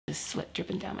Just sweat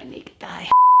dripping down my naked thigh.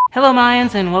 Hello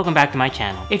Mayans and welcome back to my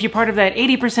channel. If you're part of that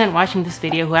 80% watching this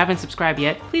video who haven't subscribed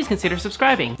yet, please consider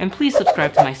subscribing. And please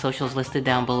subscribe to my socials listed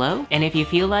down below. And if you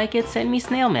feel like it, send me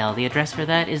snail mail. The address for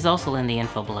that is also in the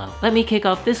info below. Let me kick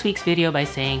off this week's video by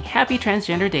saying Happy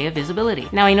Transgender Day of Visibility.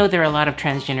 Now I know there are a lot of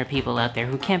transgender people out there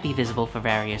who can't be visible for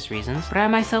various reasons, but I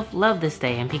myself love this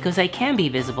day, and because I can be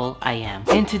visible, I am.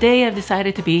 And today I've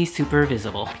decided to be super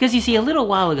visible. Because you see, a little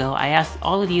while ago I asked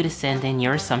all of you to send in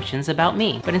your assumptions about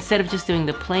me, but instead of just doing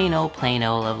the plain old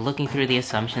of looking through the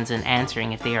assumptions and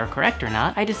answering if they are correct or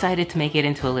not, I decided to make it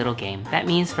into a little game. That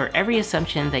means for every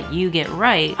assumption that you get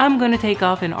right, I'm gonna take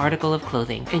off an article of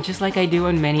clothing. And just like I do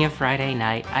on many a Friday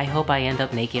night, I hope I end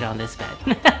up naked on this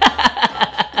bed.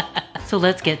 So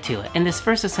let's get to it. And this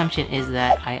first assumption is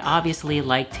that I obviously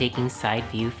like taking side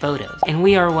view photos. And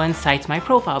We Are One cites my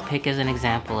profile pic as an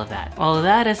example of that. Well,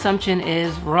 that assumption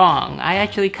is wrong. I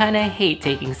actually kind of hate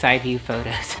taking side view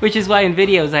photos, which is why in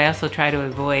videos I also try to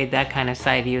avoid that kind of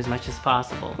side view as much as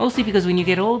possible. Mostly because when you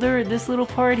get older, this little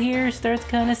part here starts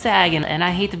kind of sagging, and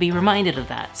I hate to be reminded of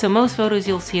that. So most photos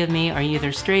you'll see of me are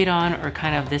either straight on or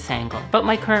kind of this angle. But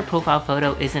my current profile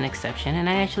photo is an exception, and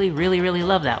I actually really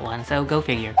love that one, so go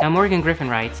figure. Now Morgan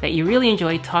Griffin writes that you really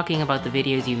enjoy talking about the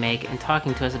videos you make and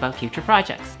talking to us about future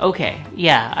projects. Okay,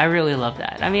 yeah, I really love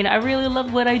that. I mean, I really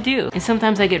love what I do, and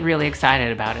sometimes I get really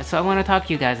excited about it, so I want to talk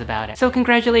to you guys about it. So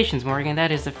congratulations, Morgan,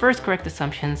 that is the first correct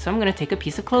assumption, so I'm gonna take a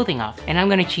piece of clothing off, and I'm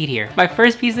gonna cheat here. My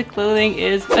first piece of clothing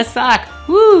is a sock.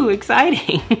 Woo,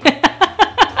 exciting!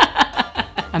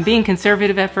 I'm being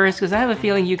conservative at first because I have a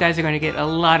feeling you guys are going to get a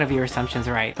lot of your assumptions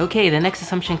right. Okay, the next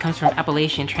assumption comes from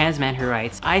Appalachian Trans Man who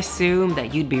writes, I assume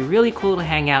that you'd be really cool to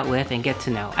hang out with and get to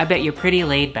know. I bet you're pretty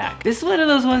laid back. This is one of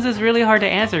those ones that's really hard to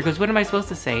answer because what am I supposed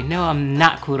to say? No, I'm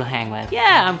not cool to hang with.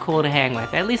 Yeah, I'm cool to hang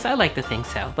with. At least I like to think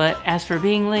so. But as for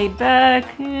being laid back,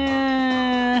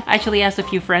 I actually asked a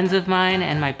few friends of mine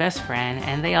and my best friend,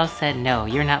 and they all said, no,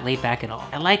 you're not laid back at all.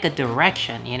 I like a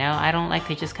direction, you know? I don't like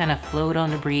to just kind of float on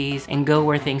the breeze and go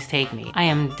where things take me. I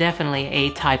am definitely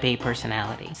a type A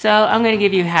personality. So I'm gonna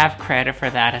give you half credit for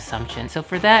that assumption. So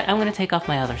for that, I'm gonna take off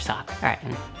my other sock. All right,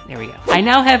 and there we go. I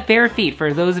now have bare feet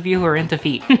for those of you who are into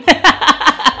feet.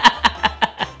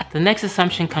 The next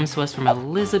assumption comes to us from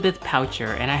Elizabeth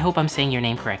Poucher, and I hope I'm saying your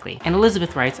name correctly. And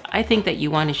Elizabeth writes, I think that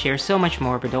you want to share so much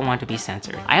more but don't want to be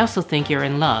censored. I also think you're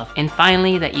in love. And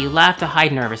finally, that you laugh to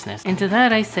hide nervousness. And to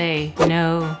that I say,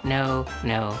 no, no,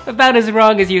 no. About as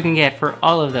wrong as you can get for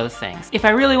all of those things. If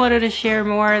I really wanted to share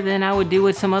more, then I would do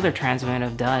what some other trans women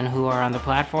have done who are on the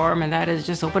platform, and that is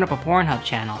just open up a Pornhub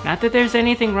channel. Not that there's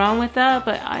anything wrong with that,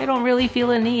 but I don't really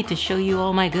feel a need to show you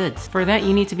all my goods. For that,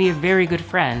 you need to be a very good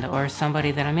friend or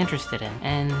somebody that I'm interested in,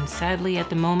 and sadly at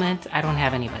the moment I don't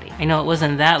have anybody. I know it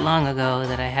wasn't that long ago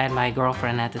that I had my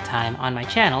girlfriend at the time on my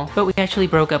channel, but we actually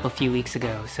broke up a few weeks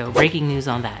ago, so breaking news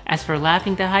on that. As for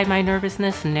laughing to hide my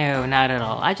nervousness, no, not at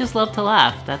all. I just love to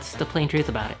laugh. That's the plain truth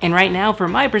about it. And right now,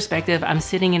 from my perspective, I'm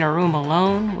sitting in a room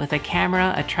alone with a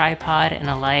camera, a tripod, and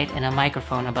a light, and a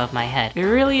microphone above my head.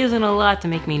 There really isn't a lot to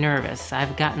make me nervous.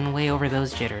 I've gotten way over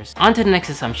those jitters. On to the next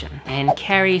assumption. And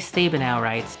Carrie Stabenow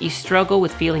writes, you struggle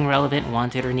with feeling relevant,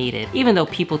 wanted, or needed, even though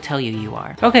people tell you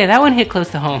are. Okay, that one hit close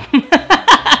to home.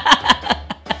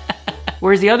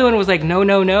 Whereas the other one was like, no,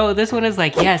 no, no. This one is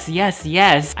like, yes, yes,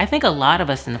 yes. I think a lot of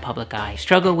us in the public eye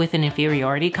struggle with an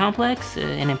inferiority complex,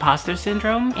 an imposter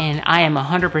syndrome, and I am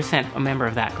 100% a member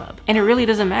of that club. And it really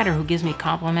doesn't matter who gives me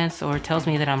compliments or tells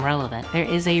me that I'm relevant. There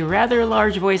is a rather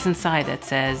large voice inside that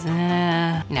says,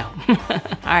 no.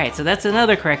 All right, so that's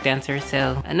another correct answer.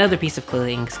 So another piece of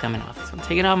clothing is coming off. So I'm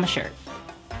taking off my shirt.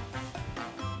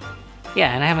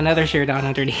 Yeah, and I have another shirt on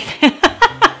underneath.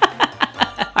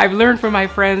 I've learned from my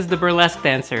friends, the burlesque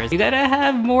dancers, you gotta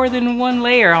have more than one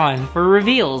layer on for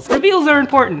reveals. Reveals are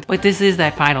important, but this is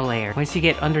that final layer. Once you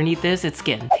get underneath this, it's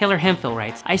skin. Taylor Hemphill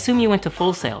writes, I assume you went to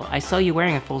Full Sail. I saw you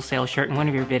wearing a Full Sail shirt in one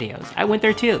of your videos. I went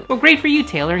there too. Well, great for you,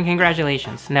 Taylor, and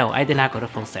congratulations. No, I did not go to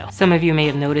Full Sail. Some of you may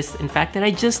have noticed, in fact, that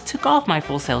I just took off my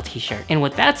Full Sail t-shirt. And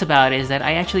what that's about is that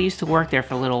I actually used to work there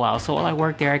for a little while, so while I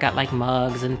worked there, I got like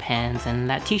mugs and pens and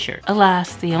that t-shirt.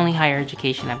 Alas, the only higher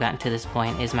education I've gotten to this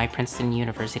point is my Princeton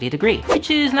University degree,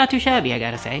 which is not too shabby, I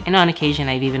gotta say. And on occasion,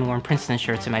 I've even worn Princeton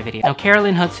shirts in my videos. Now,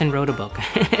 Carolyn Hudson wrote a book,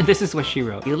 and this is what she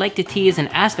wrote. You like to tease in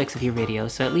aspects of your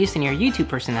videos, so at least in your YouTube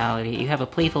personality, you have a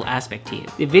playful aspect to you.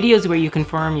 The videos where you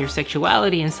confirm your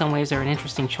sexuality in some ways are an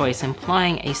interesting choice,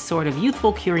 implying a sort of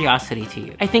youthful curiosity to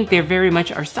you. I think there very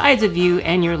much are sides of you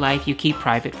and your life you keep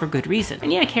private for good reason.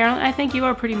 And yeah, Carolyn, I think you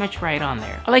are pretty much right on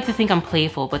there. I like to think I'm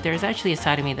playful, but there's actually a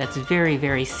side of me that's very,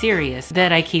 very serious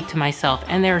that I keep to myself,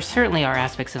 and there certainly are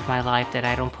aspects aspects of my life that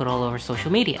I don't put all over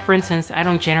social media. For instance, I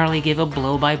don't generally give a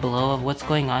blow-by-blow of what's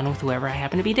going on with whoever I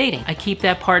happen to be dating. I keep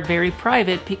that part very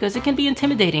private because it can be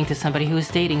intimidating to somebody who is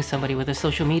dating somebody with a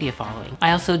social media following.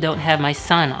 I also don't have my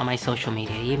son on my social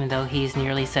media, even though he's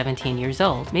nearly 17 years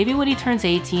old. Maybe when he turns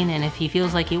 18 and if he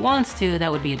feels like he wants to,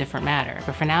 that would be a different matter.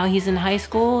 But for now, he's in high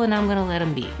school and I'm gonna let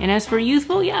him be. And as for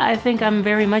youthful, yeah, I think I'm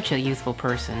very much a youthful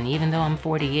person, even though I'm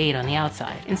 48 on the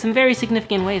outside. In some very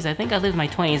significant ways, I think I lived my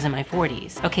 20s and my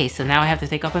 40s. Okay, so now I have to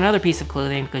take off another piece of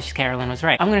clothing because Carolyn was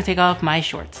right. I'm gonna take off my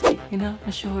shorts. You know,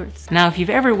 my shorts. Now, if you've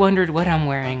ever wondered what I'm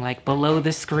wearing, like below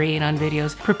the screen on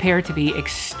videos, prepare to be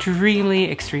extremely,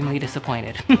 extremely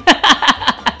disappointed.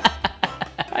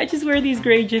 I just wear these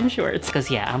gray gym shorts because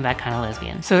yeah, I'm that kind of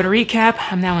lesbian. So to recap,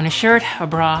 I'm now in a shirt, a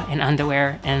bra, and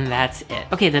underwear, and that's it.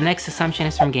 Okay, the next assumption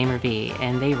is from GamerV,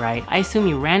 and they write, I assume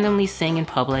you randomly sing in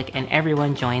public and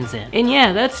everyone joins in. And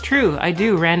yeah, that's true. I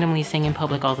do randomly sing in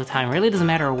public all the time. It really doesn't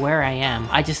matter where I am.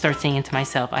 I just start singing to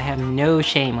myself. I have no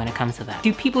shame when it comes to that.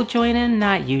 Do people join in?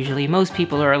 Not usually. Most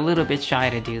people are a little bit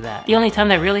shy to do that. The only time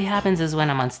that really happens is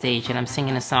when I'm on stage and I'm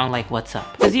singing a song like What's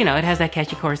Up? Because you know, it has that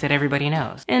catchy chorus that everybody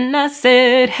knows. And I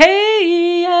said,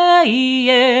 hey, yeah,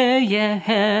 yeah,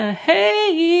 yeah,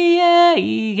 hey, yeah,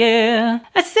 yeah.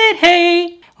 I said,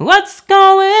 hey, what's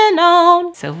going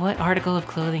on? So what article of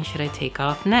clothing should I take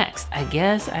off next? I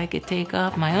guess I could take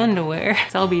off my underwear.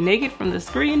 So I'll be naked from the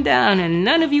screen down and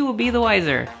none of you will be the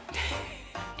wiser.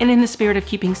 And in the spirit of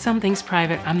keeping some things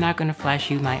private, I'm not gonna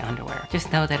flash you my underwear.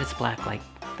 Just know that it's black like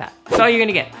that. That's all you're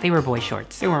gonna get. They were boy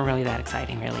shorts. They weren't really that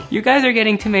exciting, really. You guys are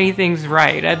getting too many things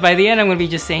right. By the end, I'm gonna be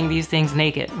just saying these things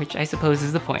naked, which I suppose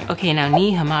is the point. Okay, now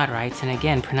Ni Hamad writes, and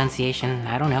again, pronunciation,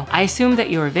 I don't know. I assume that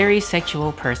you're a very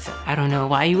sexual person. I don't know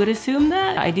why you would assume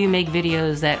that. I do make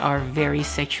videos that are very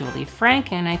sexually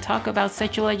frank, and I talk about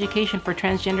sexual education for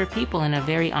transgender people in a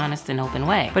very honest and open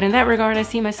way. But in that regard, I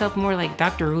see myself more like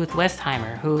Dr. Ruth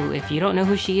Westheimer, who, if you don't know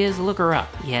who she is, look her up.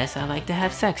 Yes, I like to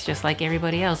have sex just like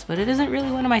everybody else, but it isn't really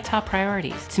one of my top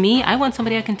priorities. To me, I want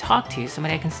somebody I can talk to,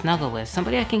 somebody I can snuggle with,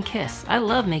 somebody I can kiss. I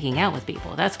love making out with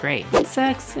people, that's great. But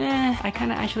sex, I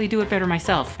kinda actually do it better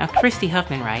myself. Now, Christy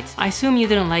Huffman writes, I assume you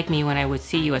didn't like me when I would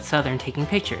see you at Southern taking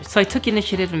pictures, so I took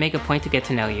initiative to make a point to get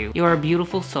to know you. You are a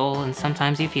beautiful soul and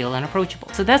sometimes you feel unapproachable.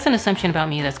 So that's an assumption about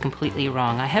me that's completely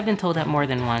wrong. I have been told that more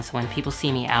than once when people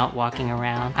see me out walking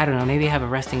around. I don't know, maybe I have a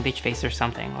resting bitch face or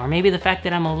something. Or maybe the fact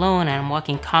that I'm alone and I'm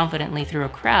walking confidently through a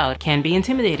crowd can be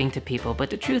intimidating to people,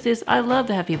 but the truth is I love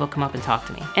to have people come up and talk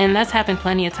to me. And that's happened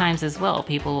plenty of times as well.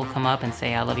 People will come up and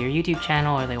say, I love your YouTube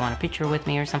channel, or they want a picture with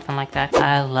me or something like that.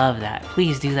 I love that.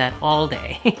 Please do that all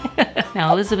day.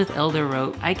 Now, Elizabeth Elder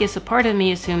wrote, I guess a part of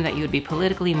me assumed that you would be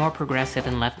politically more progressive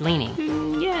and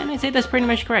left-leaning. Yeah, and I'd say that's pretty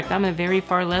much correct. I'm a very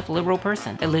far left liberal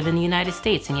person. I live in the United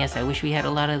States, and yes, I wish we had a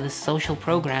lot of the social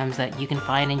programs that you can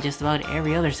find in just about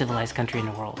every other civilized country in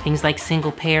the world. Things like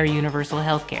single-payer universal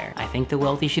healthcare. I think the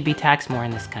wealthy should be taxed more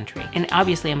in this country. And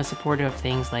obviously, I'm a supporter of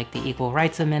things like the Equal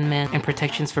Rights Amendment and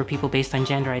protections for people based on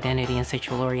gender identity and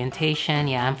sexual orientation.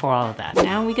 Yeah, I'm for all of that.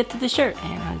 Now we get to the shirt,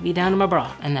 and I'll be down to my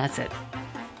bra, and that's it.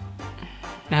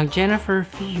 Now Jennifer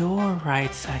Fior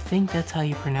writes, I think that's how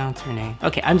you pronounce her name.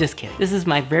 Okay, I'm just kidding. This is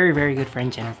my very, very good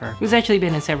friend Jennifer, who's actually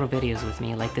been in several videos with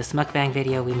me, like this mukbang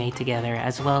video we made together,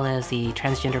 as well as the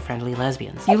transgender friendly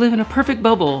lesbians. You live in a perfect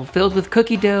bubble filled with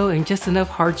cookie dough and just enough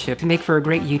hardship to make for a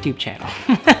great YouTube channel.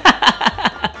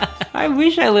 I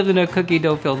wish I lived in a cookie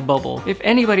dough filled bubble. If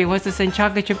anybody wants to send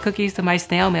chocolate chip cookies to my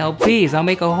snail mail, please, I'll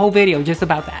make a whole video just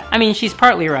about that. I mean, she's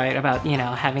partly right about, you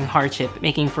know, having hardship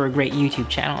making for a great YouTube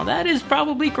channel. That is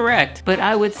probably correct. But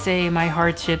I would say my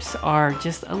hardships are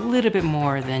just a little bit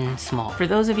more than small. For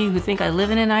those of you who think I live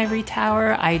in an ivory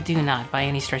tower, I do not by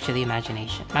any stretch of the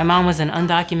imagination. My mom was an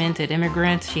undocumented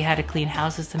immigrant. She had to clean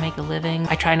houses to make a living.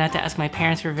 I try not to ask my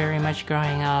parents for very much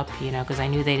growing up, you know, because I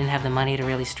knew they didn't have the money to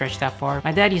really stretch that far.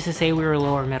 My dad used to say we were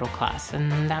lower middle class,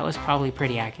 and that was probably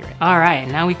pretty accurate. Alright,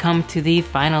 now we come to the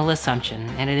final assumption,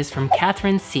 and it is from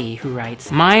Catherine C, who writes,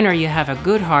 mine are you have a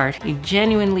good heart, you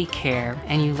genuinely care,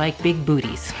 and you like big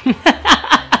booties.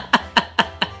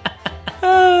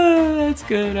 That's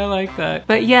good, I like that.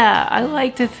 But yeah, I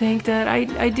like to think that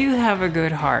I do have a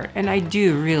good heart, and I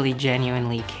do really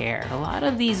genuinely care. A lot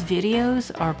of these videos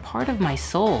are part of my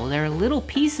soul. They're little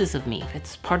pieces of me.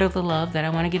 It's part of the love that I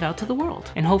want to give out to the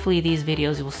world. And hopefully these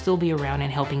videos will still be around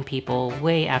and helping people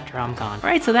way after I'm gone. All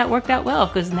right, so that worked out well,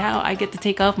 because now I get to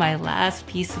take off my last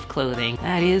piece of clothing.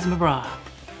 That is my bra.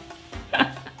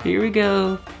 Here we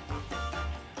go.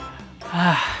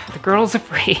 The girls are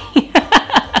free.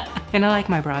 And I like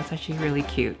my bra, it's actually really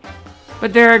cute.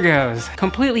 But there it goes,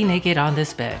 completely naked on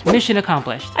this bed. Mission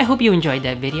accomplished. I hope you enjoyed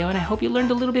that video and I hope you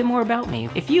learned a little bit more about me.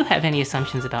 If you have any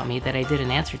assumptions about me that I didn't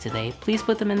answer today, please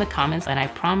put them in the comments and I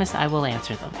promise I will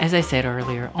answer them. As I said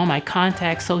earlier, all my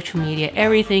contacts, social media,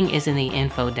 everything is in the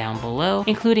info down below,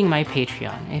 including my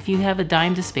Patreon. If you have a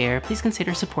dime to spare, please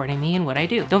consider supporting me in what I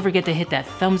do. Don't forget to hit that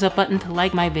thumbs up button to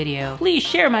like my video, please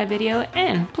share my video,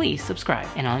 and please subscribe.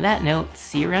 And on that note,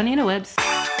 see you around the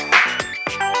interwebs.